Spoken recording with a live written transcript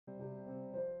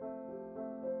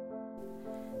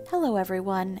Hello,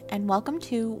 everyone, and welcome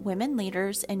to Women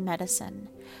Leaders in Medicine,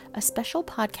 a special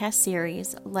podcast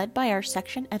series led by our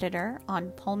section editor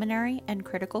on pulmonary and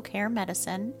critical care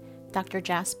medicine, Dr.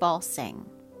 Jaspal Singh.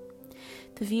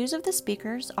 The views of the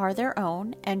speakers are their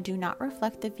own and do not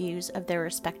reflect the views of their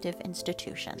respective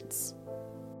institutions.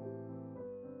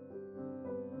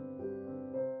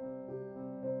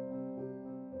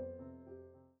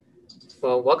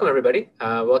 Well, welcome everybody.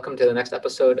 Welcome to the next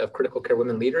episode of Critical Care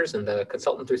Women Leaders in the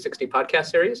Consultant 360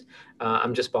 podcast series.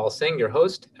 I'm Jaspal Singh, your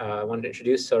host. I wanted to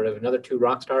introduce sort of another two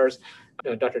rock stars,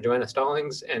 Dr. Joanna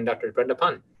Stallings and Dr. Brenda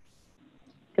Pun.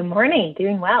 Good morning.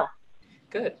 Doing well.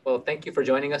 Good. Well, thank you for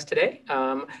joining us today.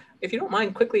 If you don't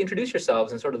mind, quickly introduce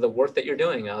yourselves and sort of the work that you're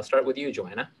doing. I'll start with you,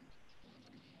 Joanna.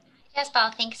 Yes,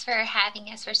 Paul, thanks for having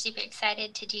us. We're super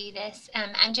excited to do this.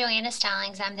 I'm Joanna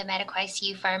Stallings. I'm the medical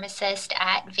ICU pharmacist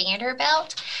at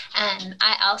Vanderbilt.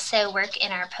 I also work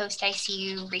in our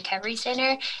post-ICU recovery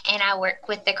center, and I work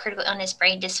with the critical illness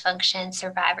brain dysfunction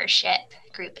survivorship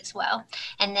group as well.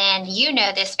 And then you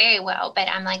know this very well, but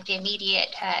I'm like the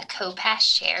immediate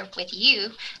co-past chair with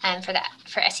you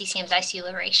for SCCM's ICU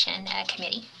Liberation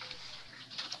Committee.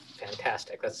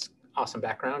 Fantastic. That's awesome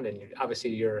background, and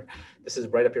obviously this is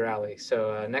right up your alley.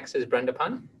 So next is Brenda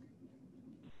Pun.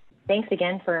 Thanks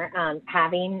again for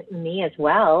having me as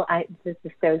well. This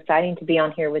is so exciting to be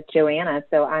on here with Joanna,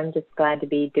 so I'm just glad to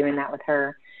be doing that with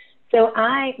her. So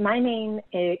my name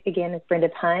again is Brenda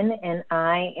Pun, and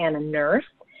I am a nurse,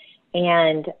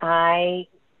 and I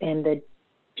am the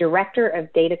Director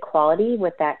of Data Quality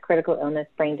with that Critical Illness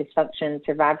Brain Dysfunction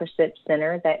Survivorship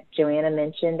Center that Joanna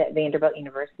mentioned at Vanderbilt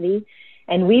University.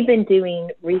 And we've been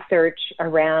doing research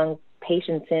around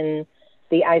patients in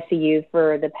the ICU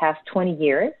for the past 20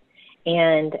 years.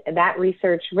 And that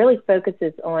research really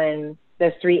focuses on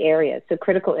those three areas. So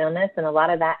critical illness, and a lot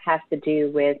of that has to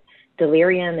do with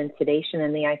delirium and sedation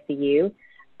in the ICU.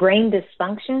 Brain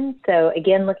dysfunction, so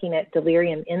again, looking at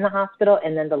delirium in the hospital,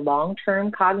 and then the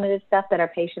long-term cognitive stuff that our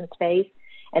patients face.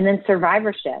 And then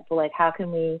survivorship, like how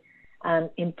can we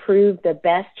improve the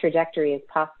best trajectory as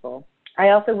possible.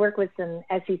 I also work with some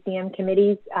SCCM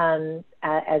committees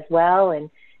as well, and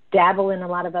dabble in a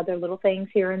lot of other little things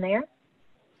here and there.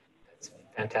 That's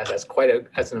fantastic.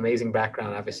 That's an amazing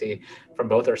background, obviously, from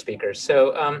both our speakers.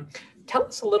 So tell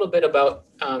us a little bit about,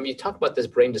 you talk about this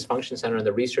Brain Dysfunction Center and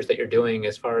the research that you're doing,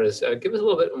 as far as, give us a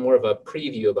little bit more of a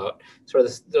preview about sort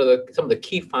of some of the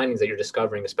key findings that you're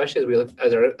discovering, especially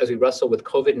as we wrestle with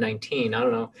COVID-19. I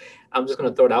don't know, I'm just going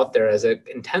to throw it out there. As an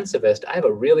intensivist, I have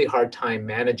a really hard time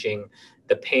managing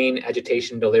the pain,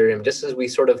 agitation, delirium, just as we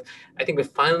I think we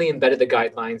finally embedded the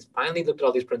guidelines, finally looked at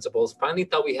all these principles, finally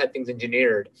thought we had things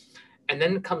engineered. And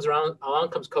then along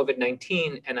comes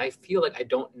COVID-19, and I feel like I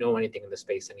don't know anything in the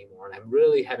space anymore, and I'm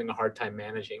really having a hard time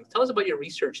managing. Tell us about your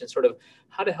research and sort of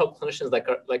how to help clinicians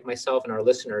like myself and our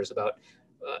listeners about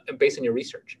based on your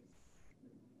research.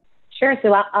 Sure.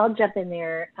 So I'll jump in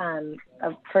there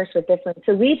first with this one.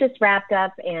 So we just wrapped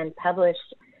up and published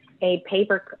a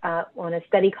paper on a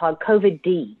study called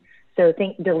COVID-D. So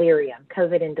think delirium,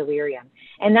 COVID and delirium.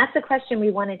 And that's the question we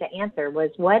wanted to answer was,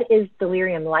 what is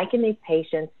delirium like in these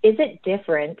patients? Is it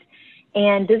different?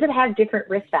 And does it have different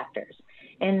risk factors?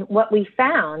 And what we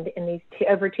found in these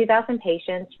over 2,000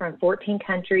 patients from 14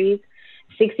 countries,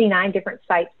 69 different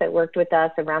sites that worked with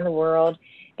us around the world,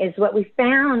 is what we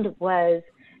found was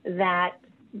that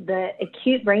the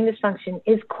acute brain dysfunction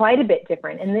is quite a bit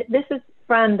different. And this is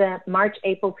from the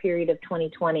March-April period of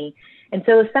 2020. And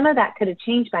so some of that could have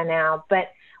changed by now,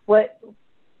 but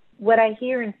what I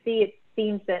hear and see, it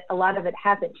seems that a lot of it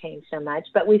hasn't changed so much.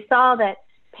 But we saw that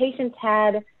patients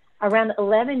had around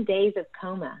 11 days of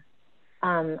coma,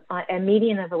 a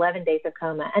median of 11 days of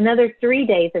coma, another 3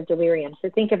 days of delirium. So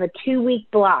think of a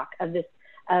 2-week block of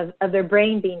their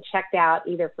brain being checked out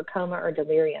either for coma or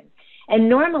delirium. And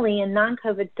normally in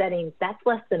non-COVID settings, that's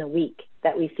less than a week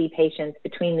that we see patients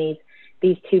between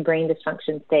these two brain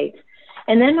dysfunction states.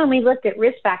 And then when we looked at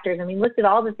risk factors, and we looked at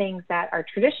all the things that are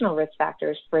traditional risk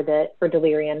factors for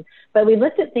delirium, but we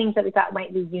looked at things that we thought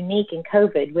might be unique in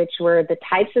COVID, which were the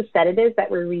types of sedatives that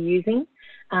we're reusing,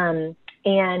 and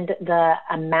the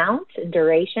amount and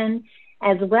duration,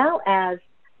 as well as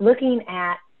looking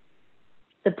at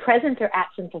the presence or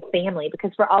absence of family,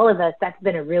 because for all of us, that's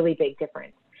been a really big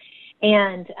difference.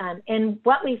 And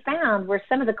what we found were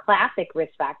some of the classic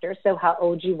risk factors, so how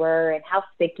old you were and how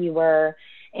sick you were,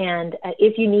 and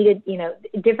if you needed,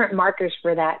 different markers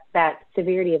for that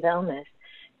severity of illness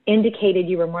indicated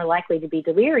you were more likely to be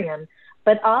delirium.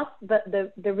 But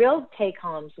the real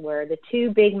take-homes were the two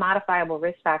big modifiable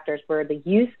risk factors were the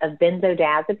use of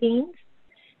benzodiazepines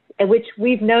which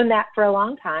we've known that for a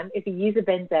long time if you use a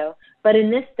benzo. But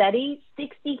in this study,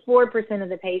 64% of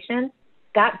the patients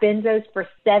got benzos for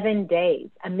 7 days,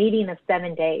 a median of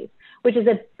 7 days, which is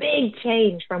a big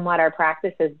change from what our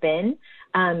practice has been.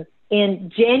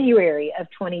 In January of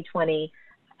 2020,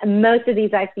 most of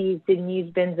these ICUs didn't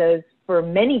use benzos for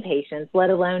many patients, let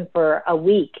alone for a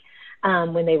week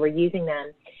when they were using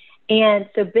them. And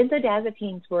so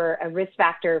benzodiazepines were a risk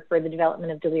factor for the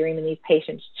development of delirium in these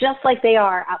patients, just like they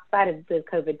are outside of the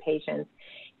COVID patients.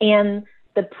 And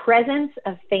the presence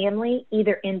of family,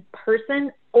 either in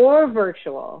person or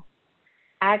virtual,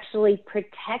 actually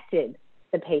protected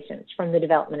the patients from the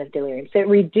development of delirium. So it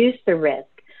reduced the risk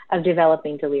of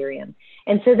developing delirium.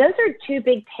 And so those are two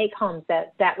big take-homes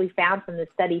that we found from the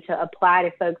study to apply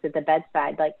to folks at the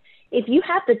bedside. Like, if you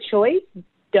have the choice,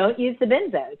 don't use the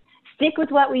benzos. Stick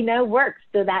with what we know works,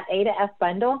 so that A to F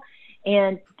bundle,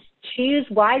 and choose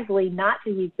wisely not to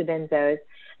use the benzos.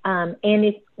 And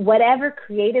if whatever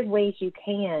creative ways you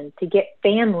can to get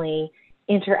family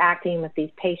interacting with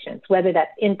these patients, whether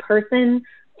that's in person,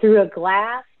 through a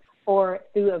glass, or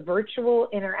through a virtual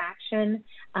interaction,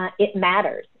 it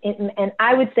matters. And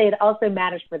I would say it also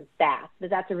matters for the staff,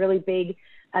 but that's a really big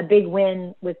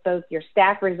win with both your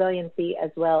staff resiliency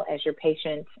as well as your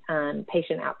patient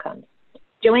outcomes.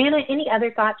 Joanna, any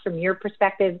other thoughts from your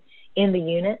perspective in the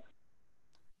unit?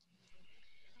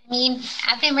 I mean,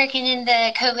 I've been working in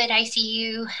the COVID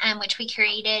ICU, which we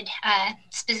created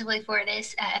specifically for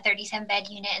this 37-bed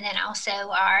unit, and then also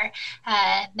our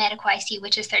medical ICU,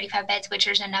 which is 35 beds, which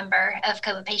there's a number of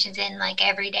COVID patients in like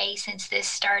every day since this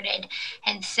started.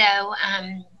 And so,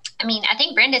 I mean, I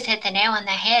think Brenda's hit the nail on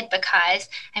the head because,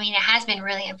 I mean, it has been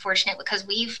really unfortunate because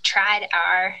we've tried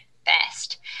our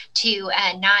best to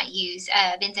not use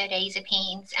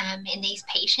benzodiazepines in these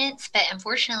patients, but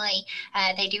unfortunately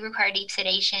they do require deep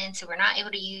sedation, so we're not able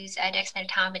to use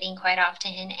dexmedetomidine quite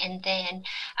often, and then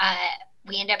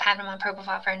we end up having them on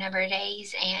propofol for a number of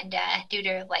days, and due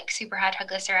to like super high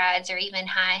triglycerides or even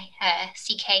high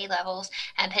CK levels,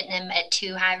 putting them at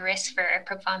too high risk for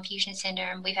propofol infusion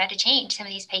syndrome, we've had to change some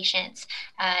of these patients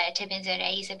to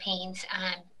benzodiazepines.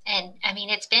 And I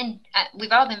mean, it's been,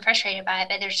 we've all been frustrated by it,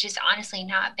 but there's just honestly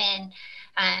not been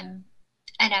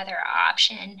another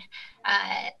option.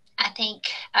 I think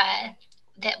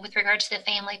that with regards to the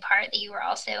family part that you were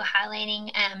also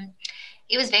highlighting,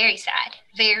 it was very sad,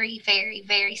 very, very,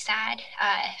 very sad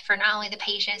for not only the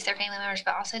patients, their family members,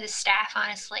 but also the staff,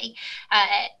 honestly,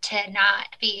 to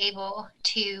not be able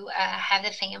to have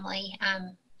the family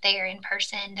there in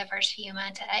person the first few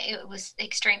months. It was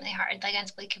extremely hard, like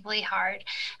unspeakably hard.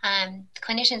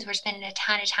 Clinicians were spending a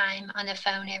ton of time on the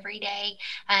phone every day,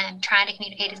 trying to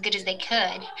communicate as good as they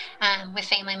could with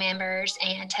family members,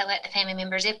 and to let the family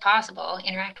members, if possible,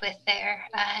 interact with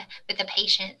with the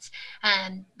patients.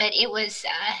 But it was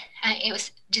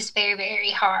just very,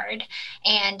 very hard.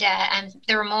 And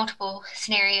there were multiple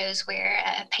scenarios where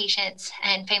patients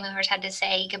and family members had to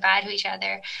say goodbye to each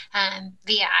other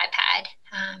via iPad.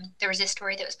 There was a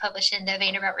story that was published in the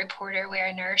Vanderbilt Reporter where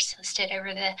a nurse stood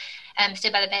by the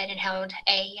bed and held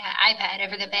a iPad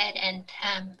over the bed and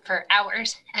for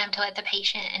hours to let the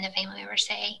patient and the family member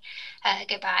say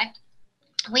goodbye.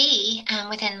 We,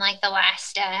 within like the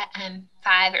last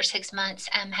 5 or 6 months,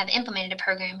 have implemented a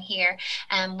program here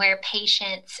where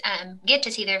patients get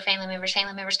to see their family members.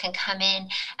 Family members can come in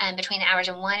between the hours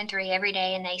of 1 and 3 every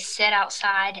day, and they sit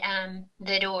outside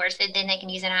the doors. Then they can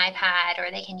use an iPad,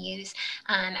 or they can use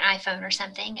an iPhone or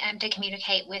something to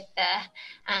communicate with the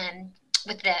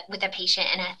patient.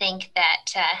 And I think that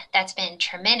that's been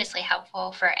tremendously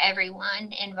helpful for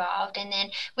everyone involved. And then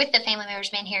with the family members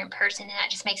being here in person, and that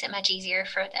just makes it much easier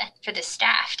for the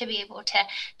staff to be able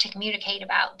to communicate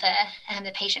about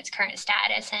the patient's current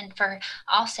status, and for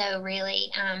also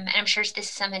really and I'm sure this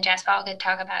is something Jaspal could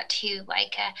talk about too,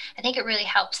 like I think it really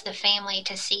helps the family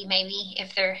to see maybe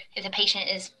if the patient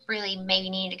is really maybe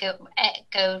needing to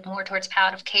go more towards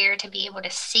palliative care, to be able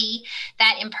to see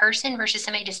that in person versus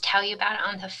somebody just tell you about it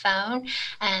on the phone.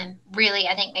 Really,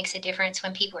 I think makes a difference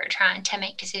when people are trying to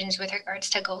make decisions with regards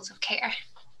to goals of care.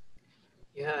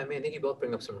 Yeah, I mean, I think you both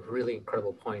bring up some really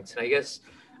incredible points. And I guess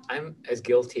I'm as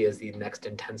guilty as the next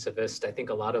intensivist. I think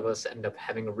a lot of us end up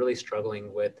really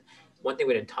struggling with, one thing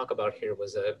we didn't talk about here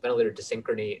was a ventilator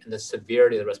dysynchrony and the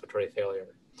severity of the respiratory failure.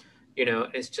 You know,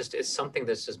 it's something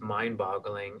that's just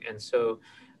mind-boggling. And so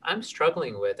I'm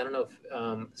struggling with, I don't know if,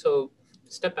 so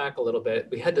step back a little bit.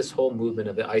 We had this whole movement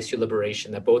of the ICU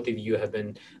liberation that both of you have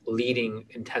been leading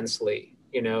intensely,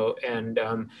 you know, and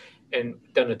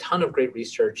done a ton of great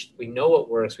research. We know what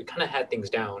works. We kind of had things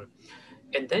down.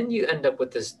 And then you end up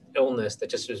with this illness that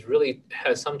just is really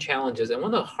has some challenges. And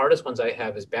one of the hardest ones I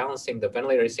have is balancing the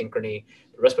ventilator asynchrony,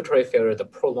 the respiratory failure, the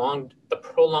prolonged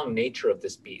nature of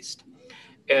this beast.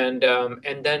 And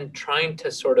then trying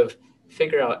to sort of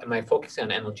figure out, am I focusing on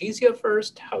analgesia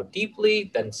first? How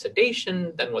deeply? Then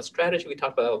sedation? Then what strategy? We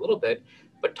talked about that a little bit.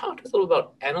 But talk to us a little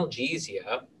about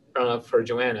analgesia for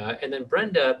Joanna. And then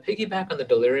Brenda, piggyback on the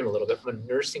delirium a little bit from a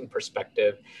nursing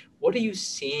perspective. What are you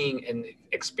seeing and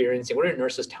experiencing? What are your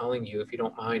nurses telling you, if you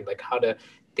don't mind, like how to,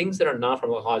 things that are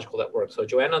non-pharmacological that work? So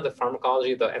Joanna, the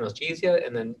pharmacology, the analgesia,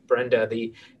 and then Brenda,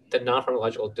 the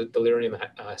non-pharmacological delirium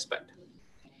aspect.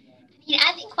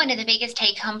 I think one of the biggest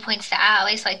take-home points that I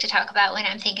always like to talk about when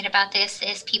I'm thinking about this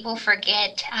is people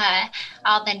forget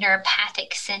all the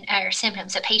neuropathic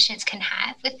symptoms that patients can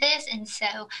have with this. And so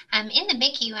in the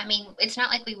MICU, it's not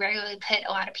like we regularly put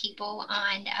a lot of people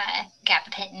on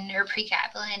gabapentin or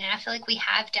pregabalin, and I feel like we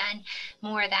have done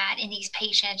more of that in these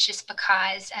patients just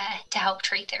because to help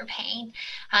treat their pain.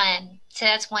 So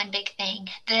that's one big thing.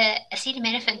 The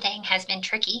acetaminophen thing has been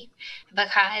tricky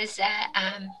because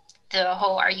the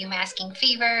whole, are you masking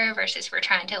fever versus we're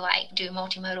trying to do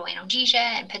multimodal analgesia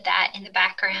and put that in the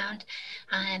background.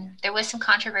 There was some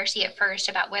controversy at first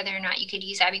about whether or not you could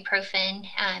use ibuprofen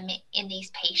in these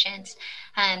patients.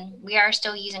 We are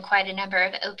still using quite a number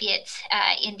of opiates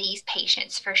in these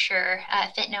patients for sure.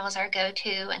 Fentanyl is our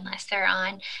go-to unless they're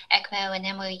on ECMO, and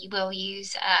then we will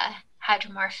use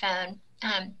hydromorphone.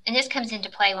 And this comes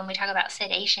into play when we talk about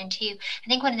sedation too. I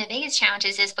think one of the biggest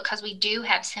challenges is because we do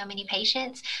have so many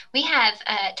patients, we have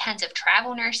tons of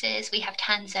travel nurses, we have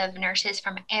tons of nurses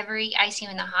from every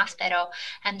ICU in the hospital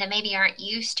that maybe aren't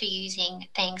used to using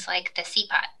things like the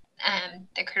CPOT.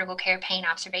 The critical care pain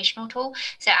observational tool.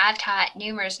 So I've taught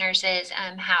numerous nurses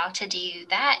how to do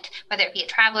that, whether it be a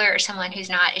traveler or someone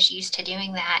who's not as used to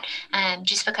doing that,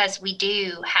 just because we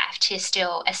do have to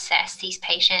still assess these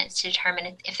patients to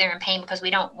determine if they're in pain, because we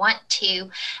don't want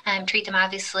to treat them,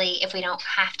 obviously, if we don't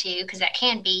have to, because that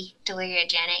can be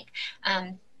deliriogenic.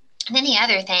 And then the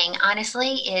other thing,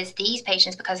 honestly, is these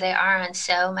patients, because they are on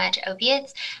so much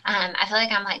opiates, I feel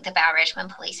like I'm like the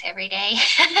Bioregimen police every day,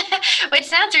 which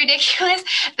sounds ridiculous,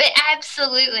 but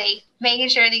absolutely making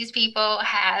sure these people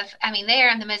have, they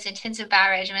are on the most intensive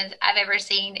bioregimens I've ever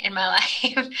seen in my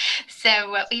life.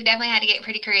 So we've definitely had to get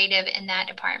pretty creative in that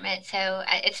department. So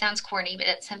it sounds corny, but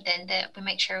that's something that we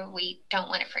make sure we don't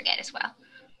want to forget as well.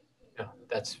 No,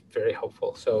 that's very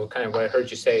helpful. So kind of what I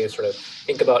heard you say is sort of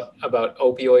think about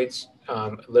opioids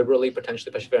liberally,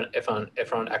 potentially, especially if on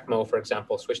ECMO, for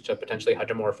example, switch to potentially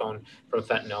hydromorphone from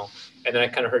fentanyl. And then I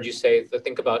kind of heard you say to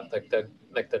think about like the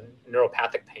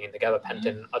neuropathic pain, the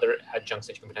gabapentin, other adjuncts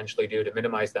that you can potentially do to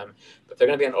minimize them. But if they're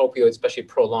going to be on opioids, especially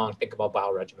prolonged, think about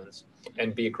bioregimens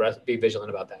and be vigilant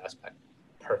about that aspect.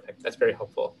 Perfect. That's very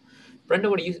helpful. Brenda,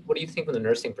 what do you think from the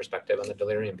nursing perspective on the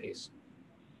delirium piece?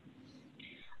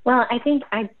 Well, I think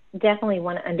I definitely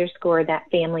want to underscore that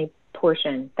family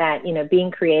portion, that,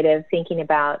 being creative, thinking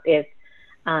about if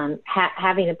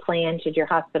having a plan, should your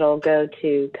hospital go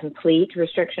to complete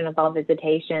restriction of all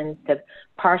visitations, to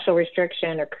partial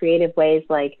restriction, or creative ways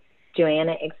like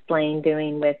Joanna explained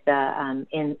doing with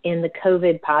in the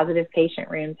COVID positive patient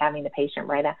rooms, having the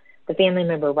family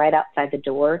member right outside the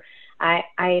door.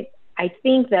 I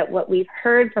think that what we've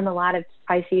heard from a lot of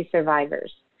ICU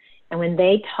survivors, and when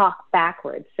they talk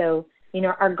backwards, so,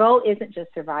 our goal isn't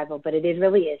just survival, but it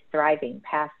really is thriving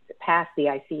past the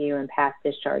ICU and past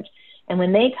discharge. And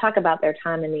when they talk about their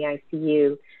time in the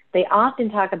ICU, they often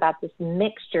talk about this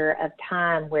mixture of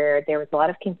time where there was a lot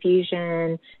of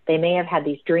confusion. They may have had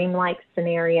these dreamlike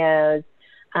scenarios,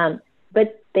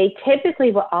 but they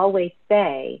typically will always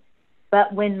say,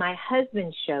 but when my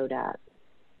husband showed up, ...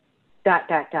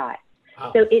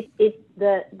 Wow. So it's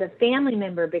the family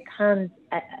member becomes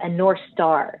a North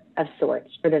Star of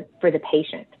sorts for the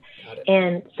patient.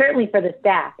 And certainly for the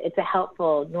staff, it's a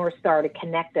helpful North Star to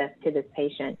connect us to this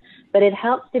patient. But it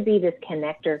helps to be this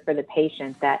connector for the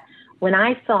patient that when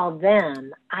I saw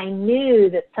them, I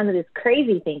knew that some of this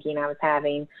crazy thinking I was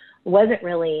having wasn't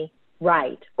really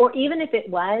right. Or even if it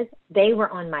was, they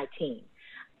were on my team.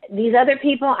 These other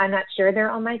people, I'm not sure they're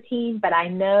on my team, but I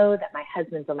know that my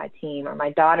husband's on my team or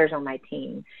my daughter's on my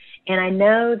team. And I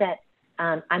know that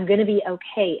I'm going to be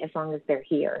okay as long as they're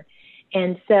here.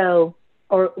 And so,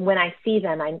 or when I see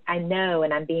them, I know,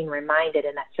 and I'm being reminded,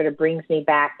 and that sort of brings me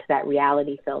back to that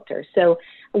reality filter. So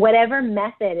whatever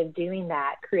method of doing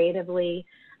that creatively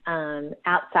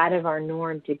outside of our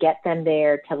norm to get them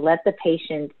there, to let the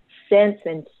patient sense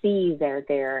and see they're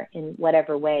there in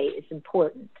whatever way is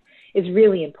important. Is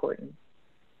really important.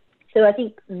 So I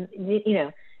think,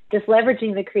 just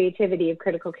leveraging the creativity of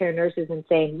critical care nurses and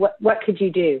saying, what could you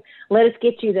do? Let us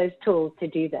get you those tools to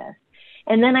do this.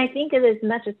 And then I think of it as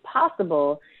much as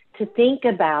possible to think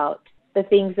about the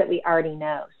things that we already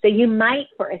know. So you might,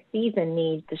 for a season,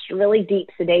 need this really deep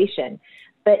sedation,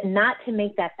 but not to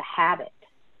make that the habit,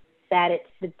 that it's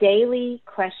the daily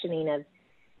questioning of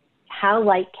how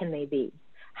light can they be?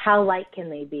 How light can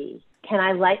they be? Can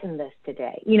I lighten this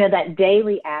today? That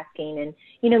daily asking. And,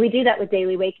 we do that with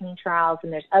daily awakening trials,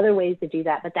 and there's other ways to do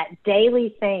that. But that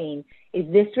daily saying,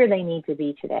 is this where they need to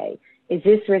be today? Is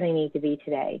this where they need to be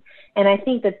today? And I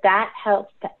think that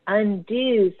helps to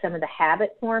undo some of the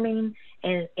habit forming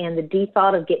and the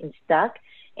default of getting stuck.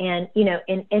 And,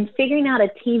 and figuring out a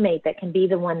teammate that can be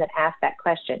the one that asks that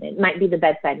question. It might be the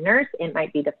bedside nurse. It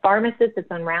might be the pharmacist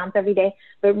that's on rounds every day,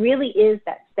 but really is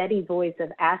that steady voice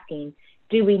of asking,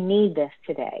 do we need this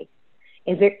today?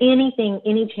 Is there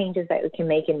any changes that we can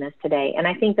make in this today? And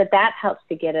I think that helps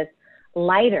to get us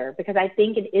lighter, because I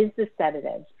think it is the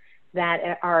sedatives that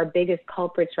are our biggest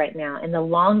culprits right now. And the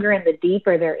longer and the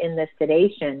deeper they're in the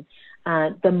sedation,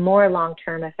 the more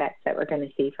long-term effects that we're going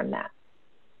to see from that.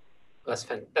 That's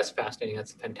fascinating.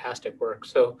 That's fantastic work.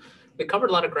 So we covered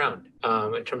a lot of ground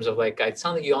in terms of it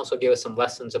sounds like you also gave us some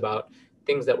lessons about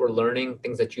things that we're learning,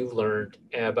 things that you've learned,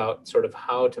 and about sort of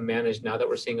how to manage now that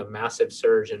we're seeing a massive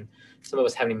surge, and some of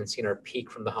us haven't even seen our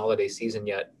peak from the holiday season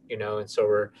yet, and so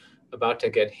we're about to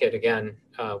get hit again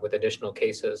with additional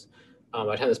cases. By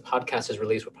the time this podcast is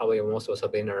released, most of us will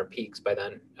be in our peaks by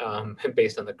then,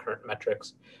 based on the current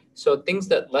metrics. So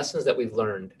lessons that we've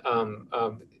learned,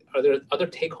 are there other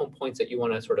take-home points that you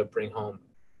want to sort of bring home?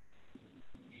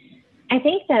 I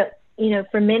think that,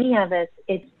 for many of us,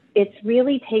 it's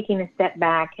really taking a step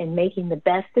back and making the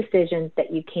best decisions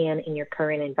that you can in your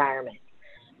current environment,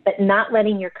 but not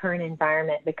letting your current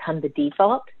environment become the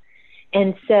default.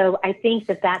 And so I think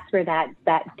that's where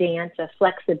that dance of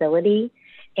flexibility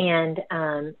and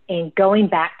going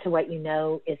back to what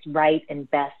is right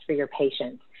and best for your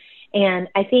patients. And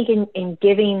I think in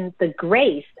giving the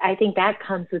grace, I think that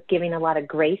comes with giving a lot of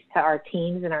grace to our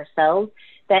teams and ourselves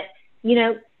that,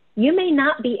 you may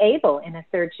not be able in a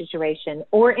surge situation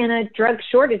or in a drug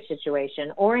shortage situation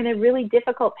or in a really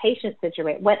difficult patient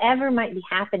situation, whatever might be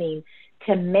happening,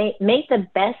 to make the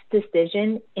best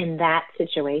decision in that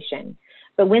situation.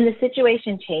 But when the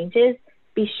situation changes,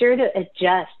 be sure to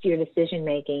adjust your decision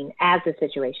making as the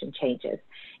situation changes,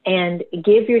 and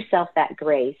give yourself that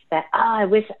grace that,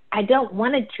 I don't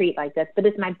want to treat like this, but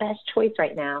it's my best choice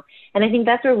right now. And I think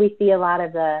that's where we see a lot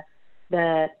of the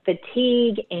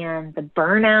fatigue and the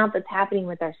burnout that's happening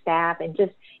with our staff, and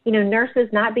just, nurses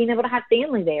not being able to have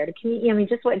family there to communicate.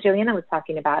 Just what Joanna was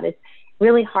talking about. It's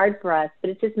really hard for us, but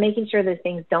it's just making sure those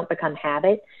things don't become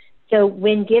habit. So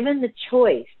when given the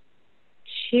choice,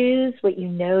 choose what you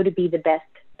know to be the best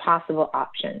possible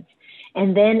options,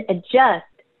 and then adjust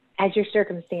as your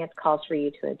circumstance calls for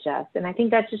you to adjust. And I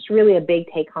think that's just really a big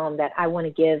take home that I want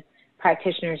to give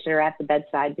practitioners that are at the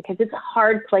bedside, because it's a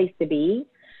hard place to be.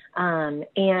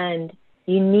 And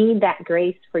you need that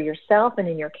grace for yourself and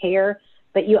in your care,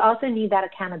 but you also need that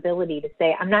accountability to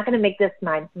say, I'm not going to make this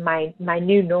my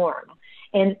new norm.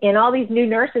 And all these new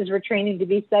nurses we're training to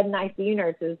be sudden ICU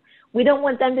nurses, we don't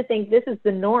want them to think this is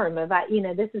the norm of,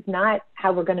 this is not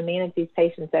how we're going to manage these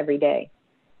patients every day.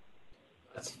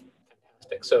 That's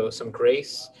fantastic. So some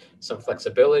grace, some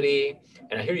flexibility,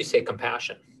 and I hear you say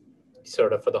compassion,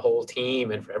 sort of for the whole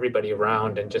team and for everybody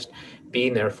around, and just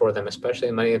being there for them,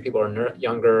 especially many of the people are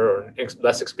younger or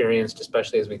less experienced,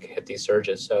 especially as we hit these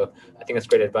surges. So I think that's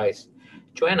great advice.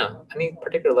 Joanna, any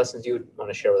particular lessons you would want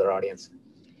to share with our audience?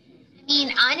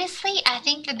 Honestly, I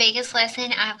think the biggest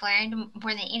lesson I've learned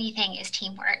more than anything is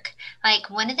teamwork.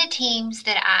 One of the teams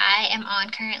that I am on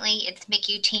currently, it's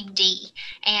MICU Team D.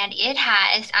 And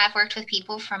I've worked with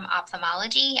people from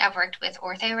ophthalmology. I've worked with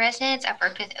ortho residents. I've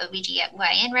worked with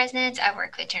OBGYN residents. I've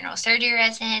worked with general surgery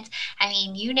residents.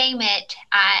 You name it,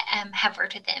 I have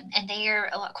worked with them. And they are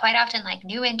quite often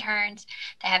new interns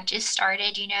that have just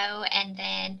started, and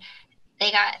then they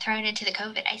got thrown into the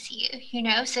COVID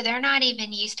ICU, so they're not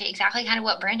even used to exactly kind of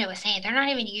what Brenda was saying. They're not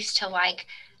even used to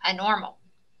a normal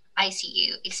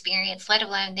ICU experience, let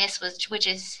alone this which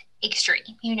is extreme,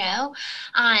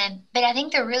 but I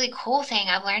think the really cool thing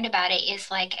I've learned about it is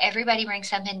everybody brings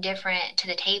something different to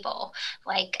the table.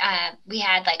 We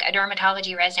had a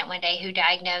dermatology resident one day who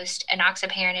diagnosed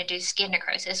enoxaparin-induced skin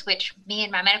necrosis, which me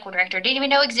and my medical director didn't even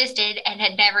know existed and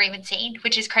had never even seen,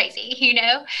 which is crazy,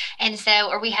 and so,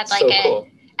 or we had Cool.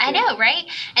 I know, right?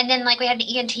 And then like we had an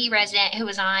ENT resident who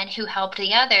was on who helped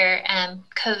the other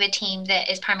COVID team that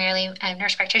is primarily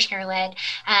nurse practitioner led.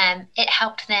 It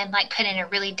helped them like put in a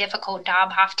really difficult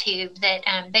Dobhoff tube that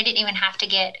they didn't even have to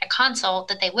get a consult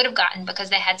that they would have gotten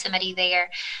because they had somebody there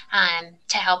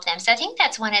to help them. So I think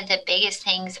that's one of the biggest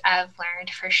things I've learned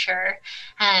for sure.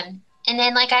 And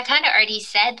then like I kind of already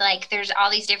said, like there's all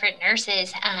these different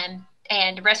nurses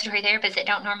and respiratory therapists that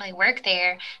don't normally work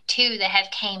there too that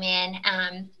have came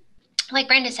in. Like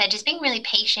Brenda said, just being really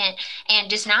patient and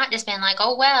just not just being like,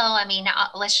 oh, well, I mean,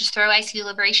 let's just throw ICU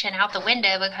liberation out the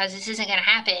window because this isn't going to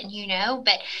happen, you know,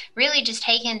 but really just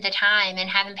taking the time and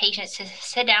having patience to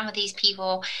sit down with these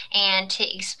people and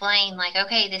to explain like,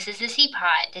 okay, this is the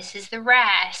CPOT, this is the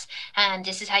RAS,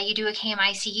 this is how you do a CAM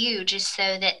ICU, just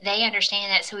so that they understand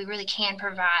that so we really can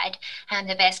provide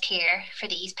the best care for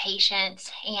these patients.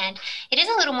 And it is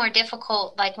a little more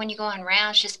difficult, like when you go on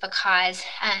rounds, just because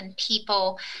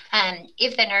people,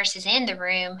 if the nurse is in the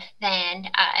room, then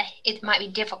it might be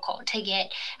difficult to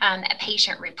get a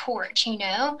patient report, you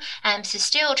know? So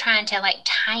still trying to like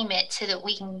time it so that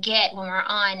we can get, when we're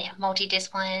on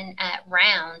multidiscipline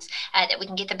rounds, that we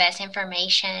can get the best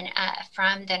information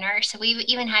from the nurse. So we've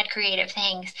even had creative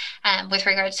things with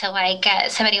regards to like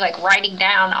somebody like writing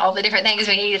down all the different things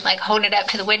we need, like holding it up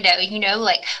to the window, you know,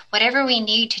 like whatever we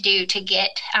need to do to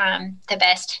get the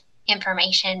best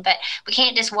information. But we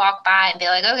can't just walk by and be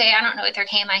like, okay, I don't know what their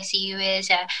CAM ICU is.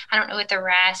 I don't know what their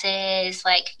RAS is.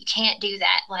 Like, you can't do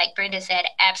that. Like Brenda said,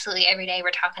 absolutely every day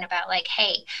we're talking about like,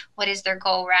 hey, what is their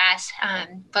goal RAS?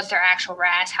 What's their actual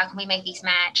RAS? How can we make these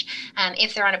match?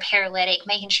 If they're on a paralytic,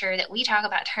 making sure that we talk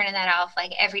about turning that off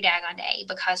like every daggone day,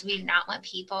 because we do not want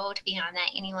people to be on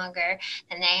that any longer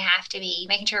than they have to be.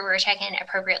 Making sure we're checking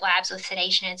appropriate labs with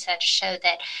sedation and such, so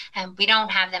that we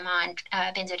don't have them on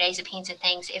benzodiazepines and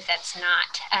things if that's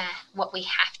not what we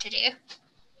have to do.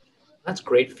 That's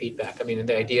great feedback. I mean,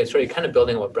 the idea is really kind of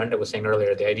building on what Brenda was saying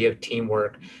earlier, the idea of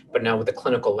teamwork, but now with the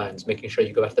clinical lens, making sure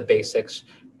you go back to the basics,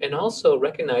 and also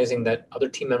recognizing that other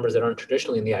team members that aren't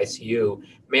traditionally in the ICU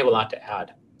may have a lot to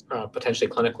add, potentially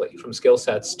clinically, from skill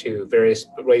sets to various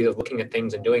ways of looking at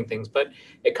things and doing things. But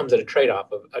it comes at a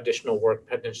trade-off of additional work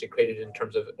potentially created in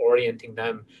terms of orienting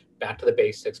them back to the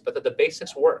basics, but that the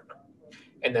basics work.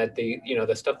 And that the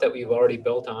stuff that we've already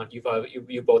built on, you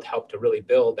both helped to really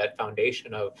build that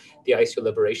foundation of the ICU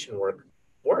liberation work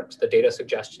works. The data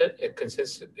suggests it. It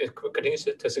continues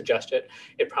to suggest it.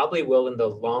 It probably will in the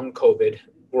long COVID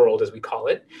world, as we call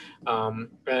it. And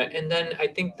then I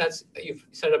think you've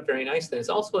set it up very nicely. It's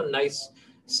also a nice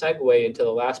segue into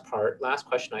the last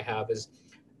question I have is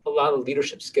a lot of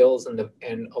leadership skills and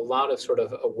a lot of sort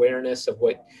of awareness of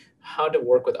how to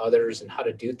work with others and how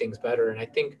to do things better. And I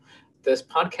think this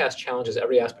podcast challenges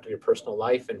every aspect of your personal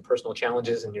life and personal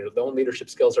challenges, and your own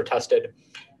leadership skills are tested.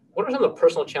 What are some of the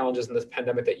personal challenges in this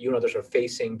pandemic that you and others are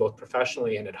facing, both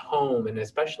professionally and at home? And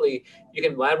especially, you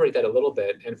can elaborate that a little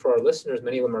bit. And for our listeners,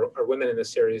 many of them are women in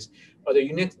this series. Are there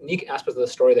unique aspects of the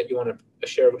story that you want to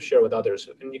share with others?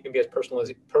 And you can be as personal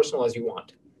as you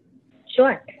want.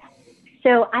 Sure.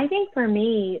 So I think for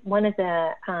me, one of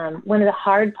the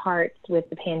hard parts with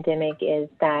the pandemic is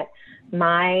that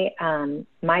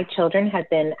my children have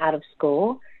been out of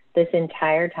school this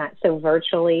entire time. So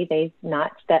virtually, they've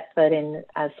not stepped foot in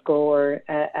a school or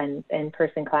an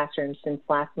in-person classroom since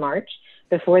last March,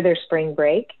 before their spring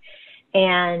break.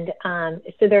 And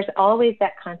so there's always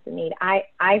that constant need.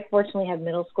 I fortunately have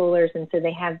middle schoolers, and so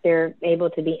they're able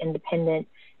to be independent.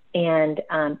 And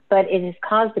but it has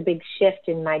caused a big shift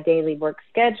in my daily work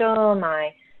schedule,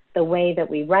 the way that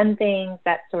we run things,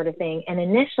 that sort of thing. And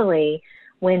initially,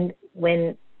 when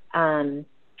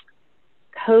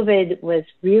COVID was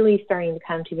really starting to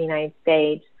come to the United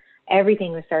States,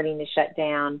 everything was starting to shut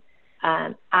down.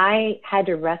 I had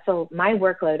to wrestle. My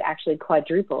workload actually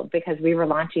quadrupled because we were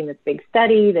launching this big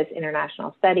study, this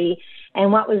international study.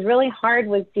 And what was really hard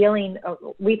was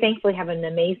we thankfully have an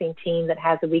amazing team that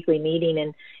has a weekly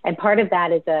meeting. And part of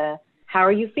that is how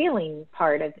are you feeling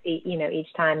part of,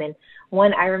 each time. And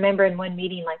I remember in one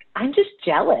meeting, like, I'm just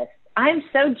jealous. I'm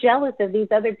so jealous of these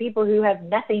other people who have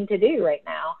nothing to do right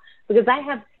now, because I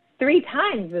have 3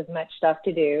 times as much stuff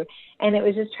to do. And it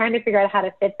was just trying to figure out how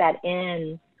to fit that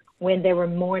in when there were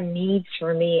more needs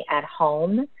for me at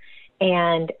home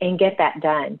and get that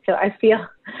done. So I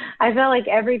felt like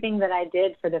everything that I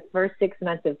did for the first 6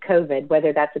 months of COVID,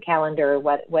 whether that's a calendar or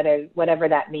whatever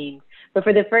that means, but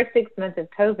for the first 6 months of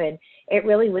COVID, it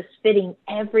really was fitting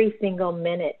every single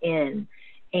minute in.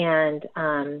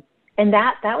 And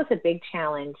that was a big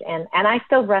challenge. And I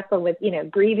still wrestle with,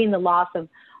 grieving the loss of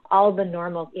all the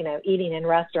normal, eating in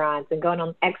restaurants and going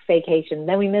on X vacation.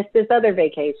 Then we missed this other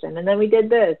vacation, and then we did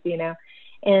this,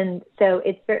 And so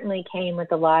it certainly came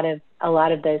with a lot of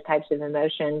those types of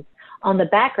emotions on the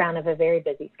background of a very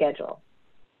busy schedule.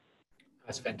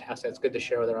 That's fantastic. It's good to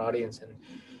share with our audience, and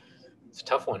it's a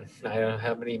tough one. I don't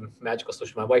have any magical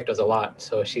solution. My wife does a lot,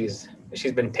 so she's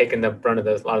been taking the brunt of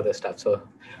a lot of this stuff. So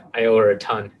I owe her a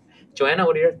ton. Joanna,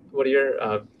 what are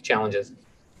your challenges?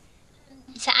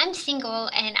 So I'm single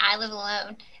and I live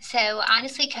alone. So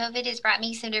honestly, COVID has brought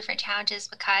me some different challenges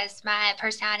because my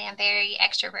personality, I'm very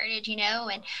extroverted,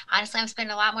 and honestly, I'm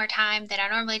spending a lot more time than I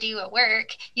normally do at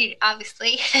work,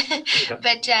 obviously. Yeah.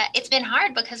 But it's been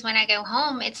hard because when I go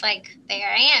home, it's like, there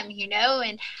I am,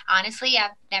 and honestly,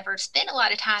 I've never spent a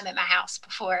lot of time at my house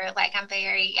before. Like, I'm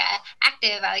very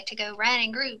active. I like to go run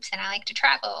in groups and I like to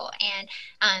travel. And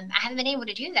I haven't been able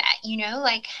to do that,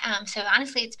 so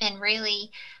honestly, it's been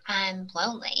really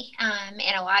lonely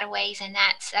in a lot of ways, and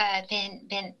that's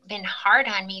been hard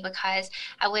on me because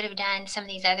I would have done some of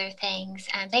these other things.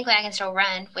 Thankfully, I can still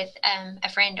run with a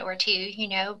friend or two,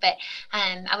 but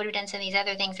I would have done some of these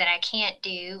other things that I can't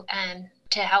do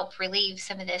to help relieve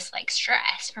some of this like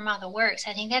stress from all the work.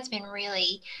 So I think that's been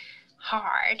really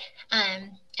hard.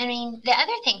 The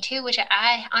other thing too, which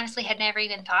I honestly had never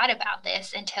even thought about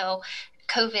this until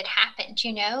COVID happened,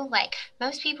 like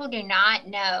most people do not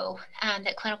know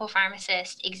that clinical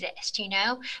pharmacists exist,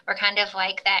 we're kind of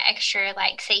like that extra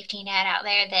like safety net out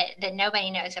there that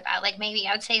nobody knows about. Like maybe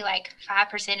I would say like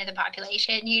 5% of the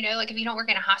population, like if you don't work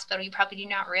in a hospital, you probably do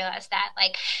not realize that.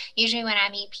 Like usually when I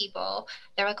meet people,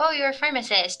 they're like, oh, you're a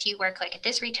pharmacist. You work like at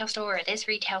this retail store or this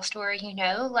retail store, and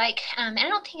I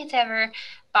don't think it's ever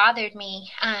bothered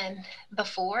me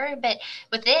before, but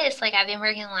with this, like I've been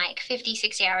working like 50,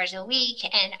 60 hours a week,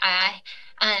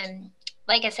 and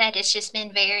like I said, it's just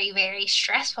been very, very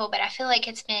stressful, but I feel like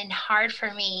it's been hard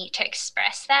for me to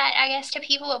express that, I guess, to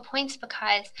people at points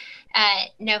because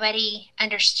nobody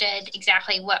understood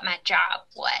exactly what my job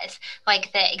was,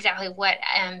 like exactly what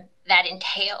that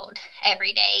entailed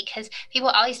every day, because people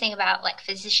always think about like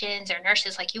physicians or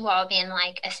nurses like you all being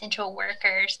like essential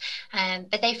workers,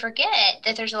 but they forget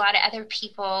that there's a lot of other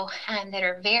people that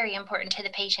are very important to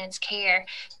the patient's care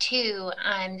too,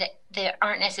 that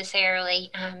aren't necessarily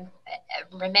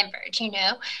remembered,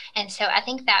 and so I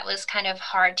think that was kind of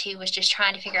hard too, was just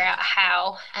trying to figure out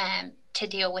how to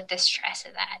deal with the stress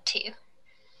of that too.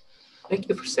 Thank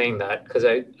you for saying that, because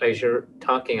as you're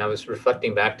talking, I was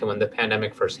reflecting back to when the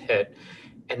pandemic first hit,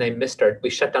 and we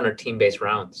shut down our team-based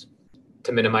rounds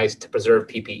to preserve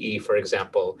PPE, for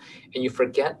example. And you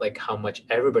forget like how much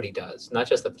everybody does, not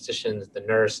just the physicians, the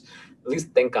nurse. At least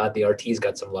thank God the RTs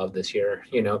got some love this year,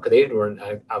 because they weren't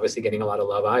obviously getting a lot of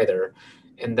love either.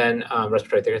 And then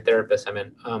respiratory therapists,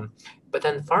 but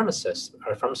then our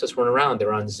pharmacists weren't around. They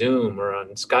were on Zoom or on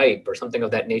Skype or something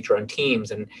of that nature, on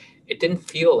Teams. And it didn't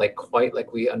feel quite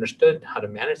like we understood how to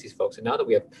manage these folks. And now that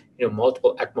we have,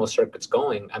 multiple ECMO circuits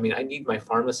going, I need my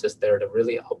pharmacist there to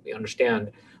really help me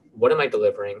understand, what am I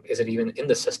delivering? Is it even in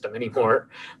the system anymore?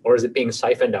 Or is it being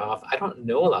siphoned off? I don't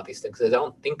know a lot of these things. I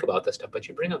don't think about this stuff, but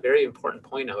you bring a very important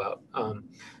point about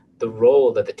the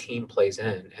role that the team plays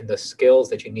in and the skills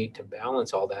that you need to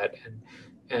balance all that.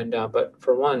 But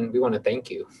for one, we want to thank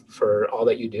you for all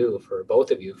that you do, for both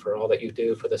of you, for all that you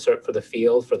do for the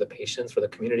field, for the patients, for the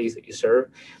communities that you serve,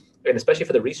 and especially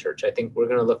for the research. I think we're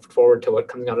going to look forward to what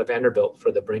comes out of Vanderbilt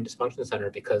for the Brain Dysfunction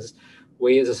Center, because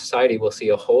we as a society will see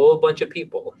a whole bunch of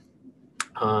people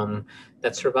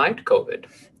that survived COVID,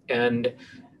 and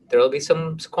there will be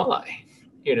some sequelae,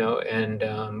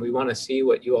 and we want to see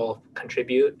what you all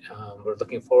contribute. We're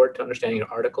looking forward to understanding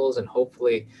your articles, and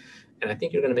hopefully, and I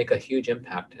think you're going to make a huge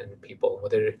impact in people,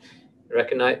 whether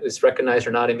it's recognized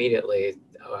or not immediately.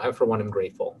 I, for one, am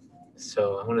grateful.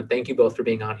 So I want to thank you both for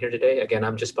being on here today. Again,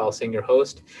 I'm Jaspal Singh, your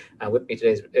host. With me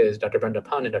today is Dr. Brenda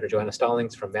Pun and Dr. Joanna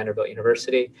Stallings from Vanderbilt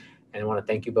University. And I want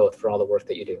to thank you both for all the work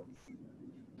that you do.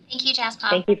 Thank you, Jaspal.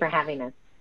 Thank you for having us.